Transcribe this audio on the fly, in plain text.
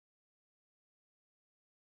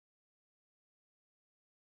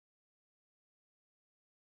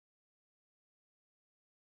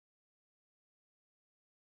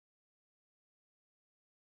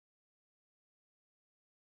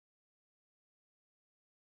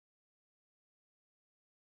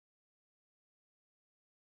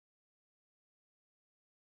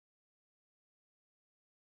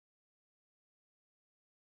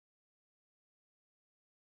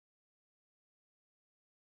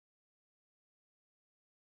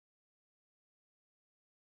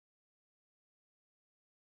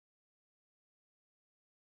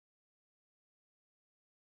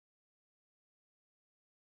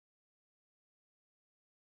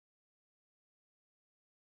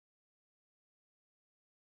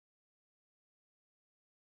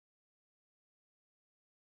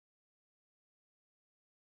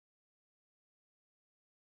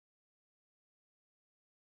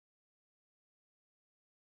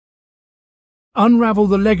Unravel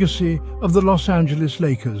the legacy of the Los Angeles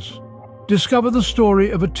Lakers. Discover the story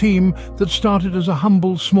of a team that started as a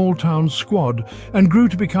humble small-town squad and grew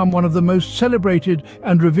to become one of the most celebrated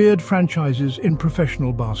and revered franchises in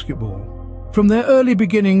professional basketball. From their early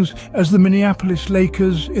beginnings as the Minneapolis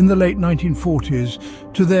Lakers in the late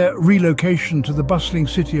 1940s to their relocation to the bustling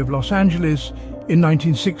city of Los Angeles in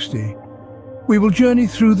 1960, we will journey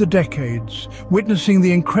through the decades, witnessing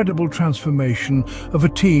the incredible transformation of a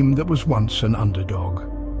team that was once an underdog.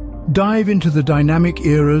 Dive into the dynamic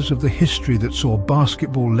eras of the history that saw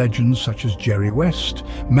basketball legends such as Jerry West,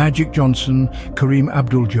 Magic Johnson, Kareem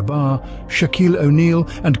Abdul-Jabbar, Shaquille O'Neal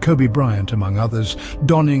and Kobe Bryant, among others,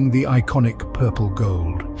 donning the iconic purple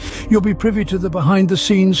gold. You'll be privy to the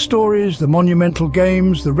behind-the-scenes stories, the monumental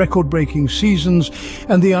games, the record-breaking seasons,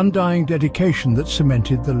 and the undying dedication that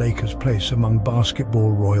cemented the Lakers' place among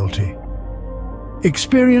basketball royalty.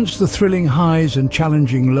 Experience the thrilling highs and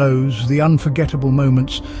challenging lows, the unforgettable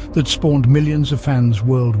moments that spawned millions of fans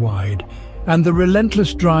worldwide, and the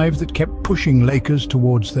relentless drive that kept pushing Lakers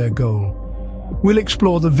towards their goal. We'll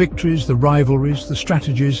explore the victories, the rivalries, the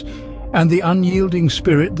strategies, and the unyielding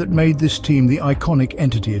spirit that made this team the iconic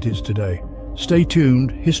entity it is today. Stay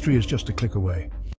tuned, history is just a click away.